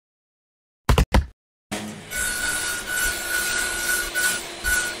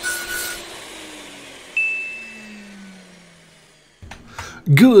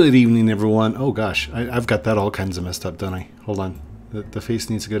Good evening, everyone. Oh gosh, I've got that all kinds of messed up, don't I? Hold on. The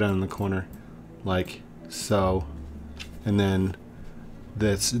face needs to go down in the corner, like so, and then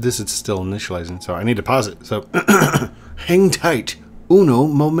this is still initializing, so I need to pause it. So hang tight, uno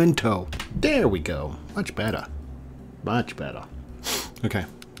momento. There we go. Much better, much better. Okay,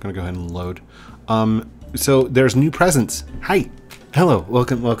 I'm gonna go ahead and load. So there's new presents. Hi. Hello,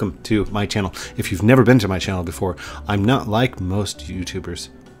 welcome to my channel. If you've never been to my channel before, I'm not like most YouTubers.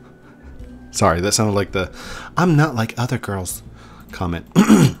 Sorry, that sounded like the "I'm not like other girls" comment.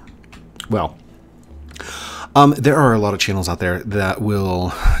 Well, there are a lot of channels out there that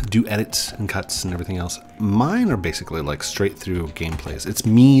will do edits and cuts and everything else. Mine are basically like straight through gameplays. It's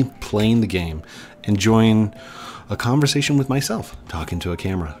me playing the game, enjoying a conversation with myself, talking to a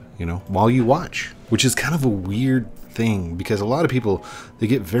camera, you know, while you watch, which is kind of a weird thing because a lot of people, they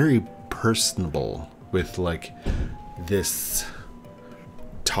get very personable with like this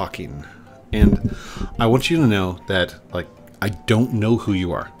talking, and I want you to know that like I don't know who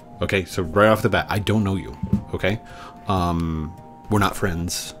you are. Okay, so right off the bat, I don't know you. Okay, we're not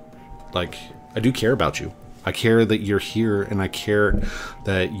friends. Like, I do care about you. I care that you're here, and I care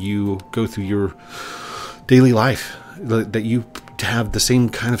that you go through your daily life, that you have the same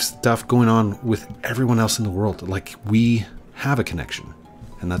kind of stuff going on with everyone else in the world. Like, we have a connection,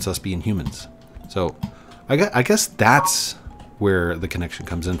 and that's us being humans. So I guess that's where the connection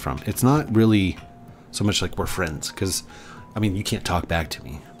comes in from. It's not really so much like we're friends, because I mean, you can't talk back to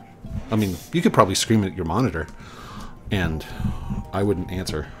me. I mean, you could probably scream at your monitor and I wouldn't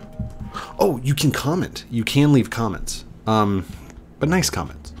answer. Oh, you can comment. You can leave comments, but nice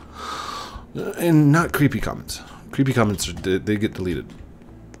comments, and not creepy comments. Creepy comments, they get deleted.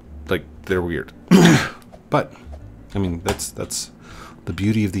 Like, they're weird. But I mean, that's the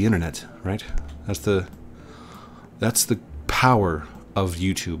beauty of the internet, right? That's the power of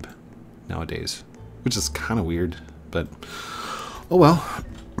YouTube nowadays, which is kind of weird, but oh well.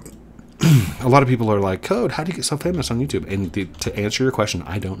 A lot of people are like, Code, how do you get so famous on YouTube? And to answer your question,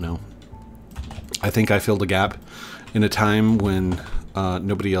 I don't know. I think I filled a gap in a time when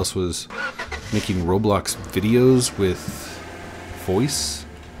nobody else was making Roblox videos with voice,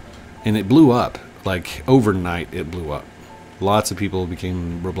 and it blew up. Like, overnight it blew up. Lots of people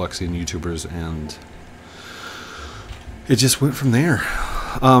became Robloxian YouTubers, and it just went from there.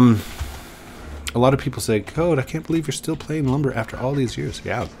 A lot of people say, Code, I can't believe you're still playing Lumber after all these years.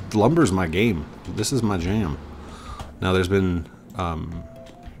 Yeah, Lumber's my game. This is my jam. Now, there's been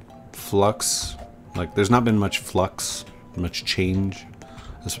flux. Like, there's not been much flux, much change.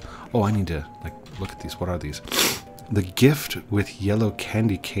 Oh, I need to, like, look at these. What are these? The gift with yellow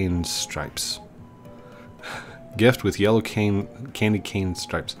candy cane stripes. Gift with yellow candy cane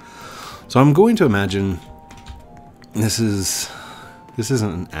stripes. So I'm going to imagine this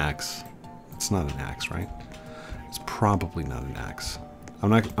isn't an axe. It's not an axe, right? It's probably not an axe. I'm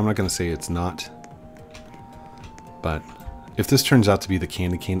not going to say it's not. But if this turns out to be the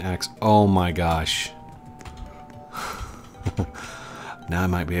candy cane axe, oh my gosh. Now I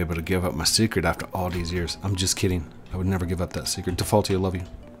might be able to give up my secret after all these years. I'm just kidding. I would never give up that secret. Defaultio, I love you.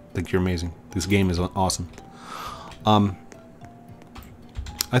 I think you're amazing. This game is awesome. I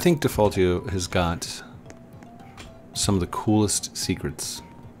think Defaultio has got some of the coolest secrets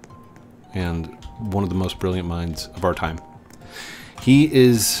and one of the most brilliant minds of our time. He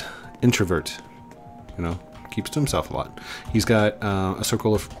is introvert, you know, keeps to himself a lot. He's got a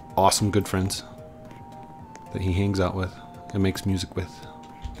circle of awesome good friends that he hangs out with and makes music with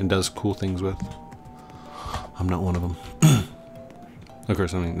and does cool things with. I'm not one of them. Of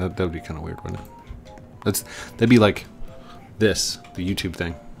course, I mean, that would be kind of weird, wouldn't it? That'd be like this, the YouTube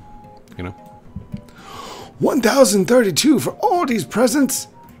thing, you know? 1032 for all these presents.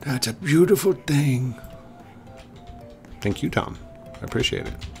 That's a beautiful thing. Thank you, Tom. I appreciate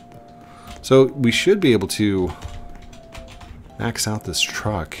it. So we should be able to max out this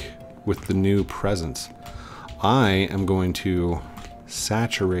truck with the new presents. I am going to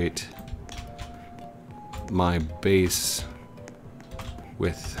saturate my base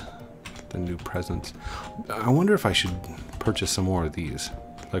with the new presents. I wonder if I should purchase some more of these.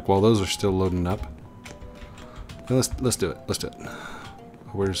 Like, while those are still loading up. Let's do it. Let's do it.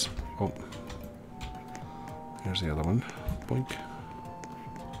 Where's... oh. There's the other one. Boink.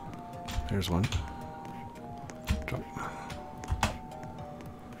 There's one. Drop.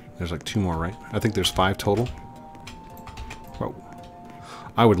 There's like 2 more, right? I think there's 5 total. Whoa.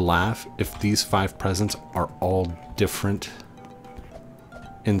 I would laugh if these 5 presents are all different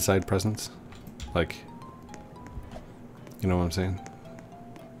inside presents. Like, you know what I'm saying?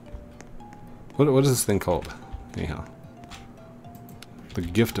 What is this thing called? Anyhow. The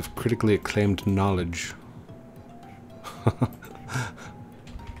gift of critically acclaimed knowledge.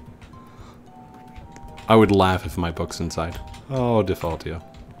 I would laugh if my book's inside. Oh, Defaultio.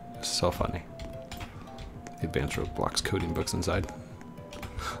 So funny. Advanced Roblox coding books inside.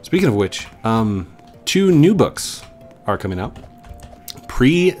 Speaking of which, 2 new books are coming out.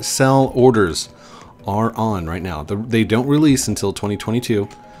 Pre-sale orders are on right now. They don't release until 2022,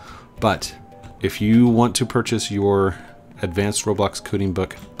 but if you want to purchase your Advanced Roblox Coding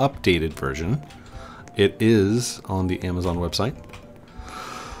Book updated version, it is on the Amazon website.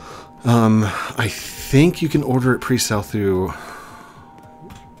 I think you can order it pre-sale through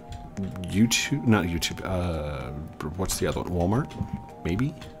YouTube, not YouTube, what's the other one? Walmart,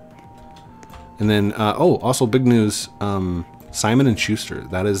 maybe? And then, oh, also big news, Simon & Schuster,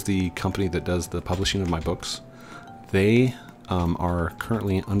 that is the company that does the publishing of my books. They are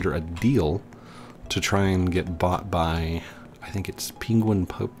currently under a deal to try and get bought by, I think it's Penguin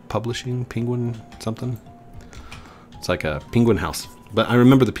Publishing, Penguin something. It's like a Penguin House. But I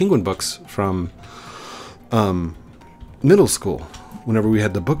remember the Penguin books from middle school, whenever we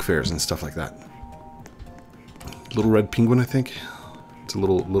had the book fairs and stuff like that. Little Red Penguin, I think. It's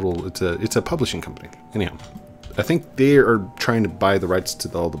a it's a publishing company. Anyhow, I think they are trying to buy the rights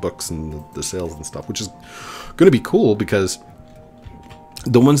to all the books and the sales and stuff, which is going to be cool because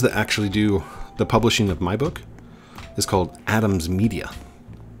the ones that actually do the publishing of my book is called Adams Media,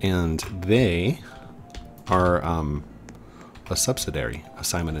 and they are a subsidiary of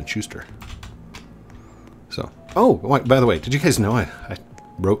Simon & Schuster. So, oh, by the way, did you guys know I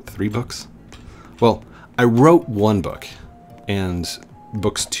wrote 3 books? Well, I wrote 1 book, and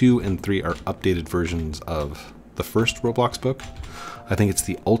books 2 and 3 are updated versions of the first Roblox book. I think it's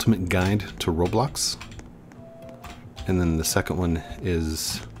the Ultimate Guide to Roblox. And then the second one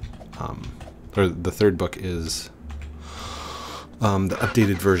is, or the third book is the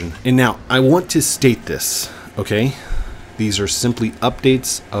updated version. And now, I want to state this, okay? These are simply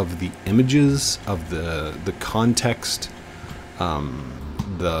updates of the images, of the context,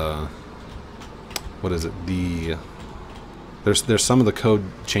 what is it? There's some of the code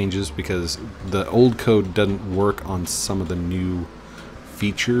changes because the old code doesn't work on some of the new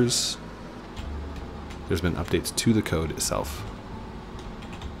features. There's been updates to the code itself.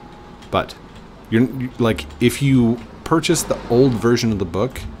 But you're like, if you purchase the old version of the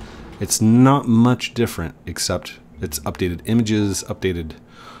book, it's not much different except it's updated images, updated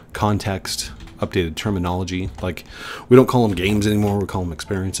context, updated terminology. Like, we don't call them games anymore, we call them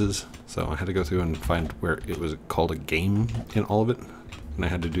experiences. So I had to go through and find where it was called a game in all of it. And I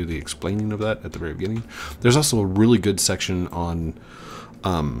had to do the explaining of that at the very beginning. There's also a really good section on,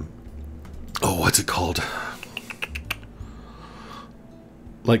 oh, what's it called?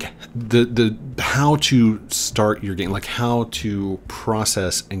 Like the how to start your game, like how to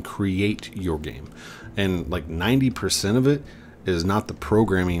process and create your game. And like 90% of it is not the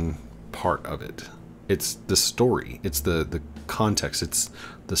programming part of it. It's the story. It's the context. It's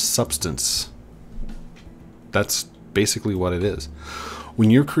the substance. That's basically what it is.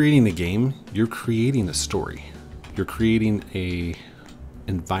 When you're creating a game, you're creating a story. You're creating a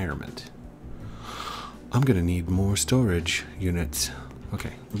environment. I'm gonna need more storage units.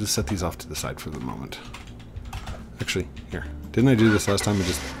 Okay, we'll just set these off to the side for the moment. Actually, here. Didn't I do this last time?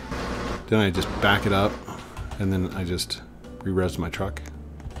 Didn't I just back it up and then I just re-res my truck?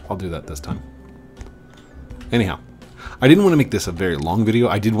 I'll do that this time. Anyhow, I didn't want to make this a very long video.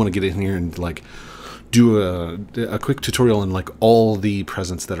 I did want to get in here and like do a quick tutorial on like all the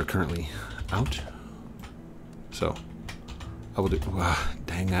presents that are currently out. So I will do,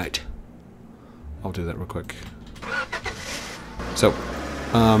 dang it. I'll do that real quick. So,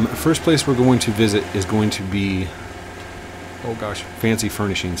 first place we're going to visit is going to be, oh gosh, Fancy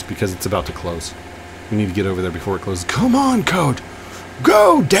Furnishings, because it's about to close. We need to get over there before it closes. Come on, Code!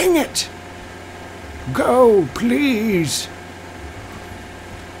 Go, dang it! Go, please!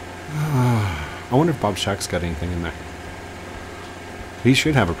 I wonder if Bob Shack's got anything in there. He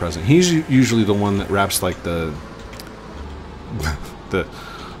should have a present. He's usually the one that wraps like the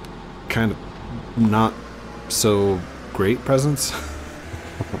kind of not so great presents.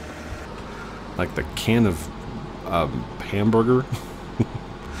 Like the can of hamburger.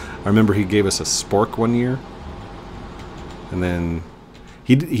 I remember he gave us a spork one year. And then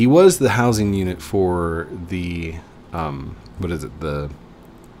he was the housing unit for the what is it, the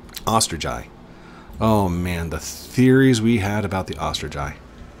ostrich eye. Oh man, the theories we had about the ostrich eye.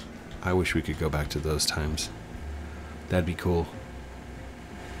 I wish we could go back to those times. That'd be cool.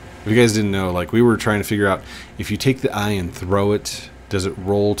 If you guys didn't know, like, we were trying to figure out if you take the eye and throw it, does it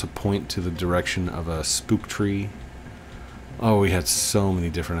roll to point to the direction of a spook tree? Oh, we had so many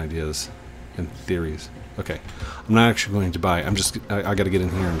different ideas and theories. Okay, I'm not actually going to buy. I got to get in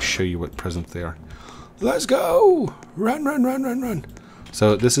here and show you what presents they are. Let's go! Run, run, run, run, run.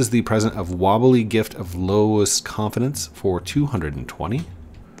 So this is the present of Wobbly Gift of Lowest Confidence for 220.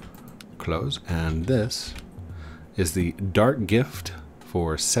 Close. And this is the Dark Gift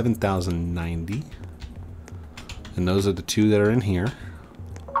for 7,090. And those are the two that are in here.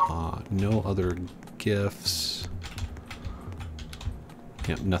 No other gifts.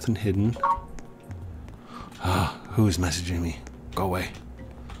 Yep, nothing hidden. Who's messaging me? Go away.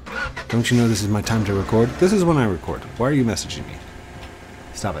 Don't you know this is my time to record? This is when I record. Why are you messaging me?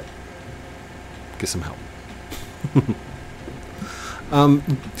 Stop it. Get some help.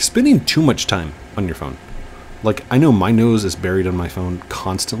 Spending too much time on your phone. Like, I know my nose is buried on my phone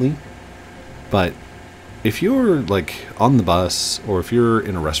constantly, but if you're like on the bus, or if you're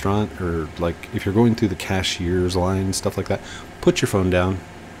in a restaurant, or like if you're going through the cashier's line, stuff like that, put your phone down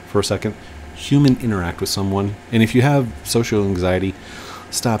for a second. Human interact with someone. And if you have social anxiety,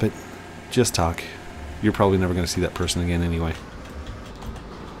 stop it. Just talk. You're probably never going to see that person again anyway.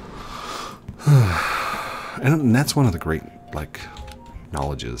 And that's one of the great, like,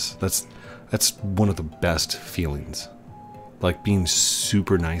 knowledges. That's one of the best feelings. Like being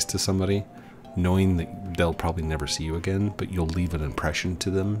super nice to somebody, knowing that they'll probably never see you again, but you'll leave an impression to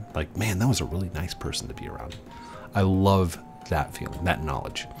them. Like, man, that was a really nice person to be around. I love that feeling, that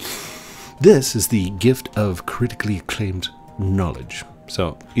knowledge. This is the gift of critically acclaimed knowledge.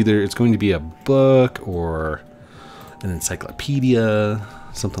 So either it's going to be a book or an encyclopedia,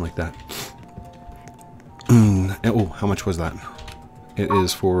 something like that. Oh, how much was that? It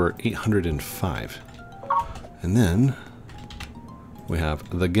is for 805. And then we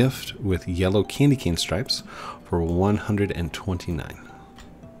have the gift with yellow candy cane stripes for 129.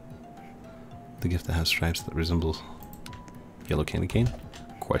 The gift that has stripes that resembles yellow candy cane?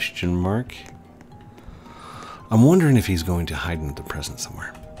 Question mark. I'm wondering if he's going to hide another present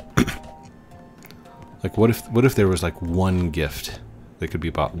somewhere. Like, what if there was like one gift that could be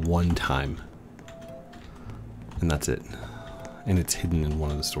bought one time, and that's it, and it's hidden in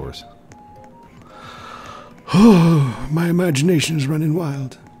one of the stores? Oh, my imagination is running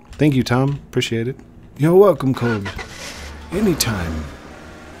wild. Thank you, Tom. Appreciate it. You're welcome, Code. Anytime.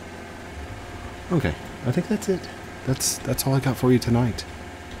 Okay, I think that's it. That's all I got for you tonight.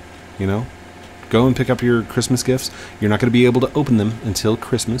 You know, go and pick up your Christmas gifts. You're not going to be able to open them until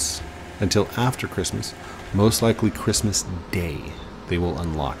Christmas, until after Christmas. Most likely Christmas Day they will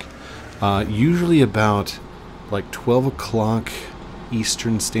unlock. Usually about like 12 o'clock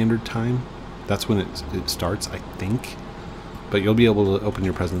Eastern Standard Time. That's when it starts, I think. But you'll be able to open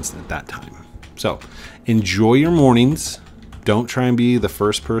your presents at that time. So enjoy your mornings. Don't try and be the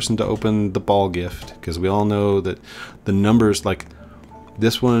first person to open the ball gift, because we all know that the numbers, like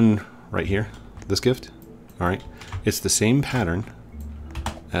this one right here, this gift, all right, it's the same pattern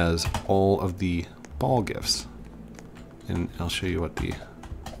as all of the ball gifts. And I'll show you what the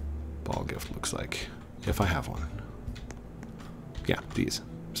ball gift looks like, if I have one. Yeah, these.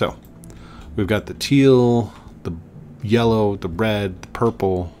 So we've got the teal, the yellow, the red, the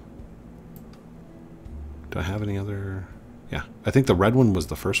purple. Do I have any other? Yeah, I think the red one was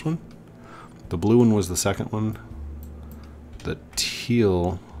the first one. The blue one was the second one. The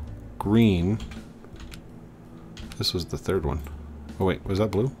teal, green. This was the third one. Oh wait, was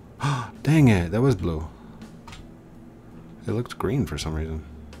that blue? Dang it, that was blue. It looked green for some reason.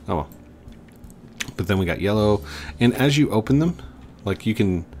 Oh well. But then we got yellow. And as you open them, like, you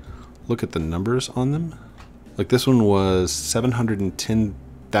can look at the numbers on them. Like this one was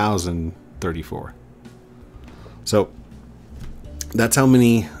 710,034. So that's how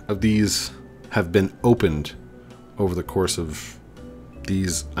many of these have been opened over the course of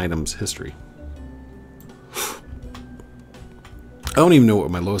these items' history. I don't even know what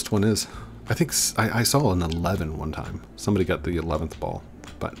my lowest one is. I think I saw an 11 one time. Somebody got the 11th ball.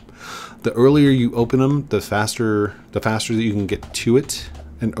 But the earlier you open them, the faster that you can get to it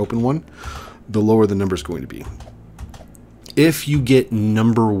and open one, the lower the number is going to be. If you get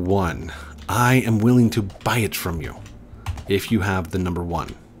number 1, I am willing to buy it from you. If you have the number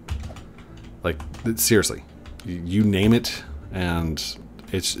 1, like, seriously, you name it and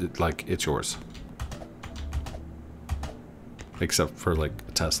it's yours. Except for like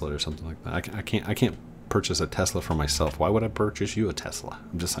a Tesla or something like that. I can't purchase a Tesla for myself. Why would I purchase you a Tesla?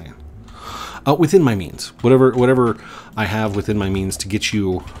 I'm just saying. Within my means, whatever I have within my means to get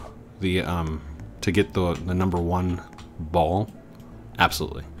you the number 1 ball,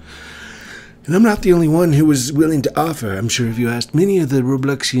 absolutely. And I'm not the only one who was willing to offer. I'm sure if you asked many of the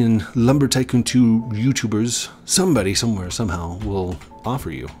Robloxian Lumber Tycoon 2 YouTubers, somebody somewhere somehow will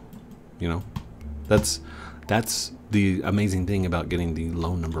offer you. You know, that's the amazing thing about getting the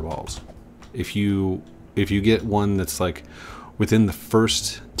low number balls. If you get one that's like within the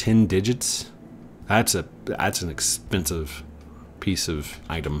first 10 digits, that's an expensive piece of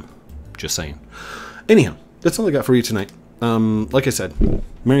item. Just saying. Anyhow, that's all I got for you tonight. Like I said,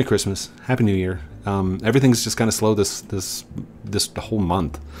 Merry Christmas, Happy New Year. Everything's just kind of slow this whole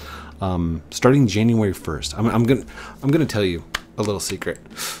month. Starting January 1st, I'm gonna tell you a little secret.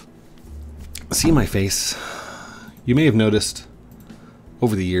 See my face? You may have noticed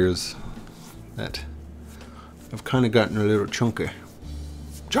over the years that I've kind of gotten a little chunky.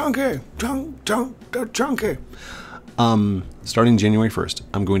 Chunky. Starting January 1st,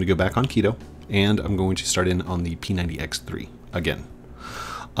 I'm going to go back on keto. And I'm going to start in on the P90X3 again.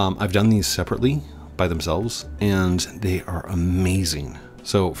 I've done these separately by themselves, and they are amazing.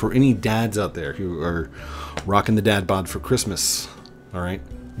 So for any dads out there who are rocking the dad bod for Christmas, all right,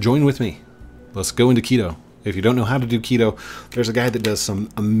 join with me. Let's go into keto. If you don't know how to do keto, there's a guy that does some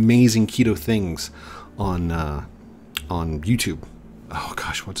amazing keto things on YouTube. Oh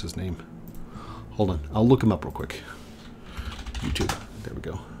gosh, what's his name? Hold on, I'll look him up real quick. YouTube. There we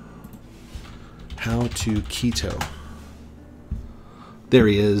go. How to keto. There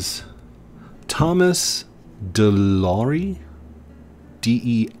he is. Thomas Delauer.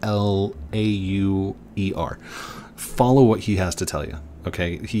 Delauer. Follow what he has to tell you.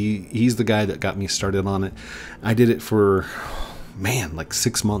 Okay, he's the guy that got me started on it. I did it for, man, like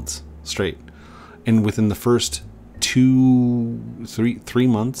 6 months straight. And within the first 3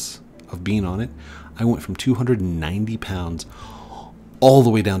 months of being on it, I went from 290 pounds all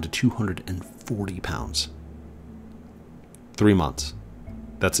the way down to 240 pounds. 3 months.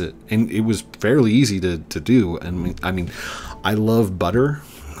 That's it. And it was fairly easy to do. And I mean, I love butter.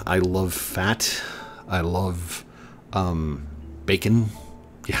 I love fat. I love bacon.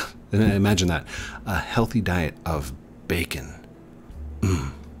 Yeah, imagine that. A healthy diet of bacon.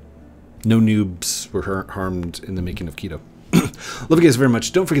 No noobs were harmed in the making of keto. Love you guys very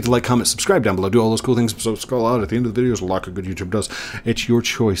much. Don't forget to like, comment, subscribe down below. Do all those cool things. So scroll out at the end of the videos like a good YouTube does. It's your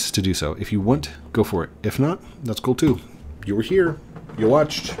choice to do so. If you want, go for it. If not, that's cool too. You were here. You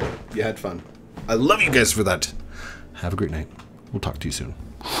watched. You had fun. I love you guys for that. Have a great night. We'll talk to you soon.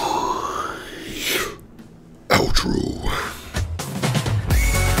 Outro.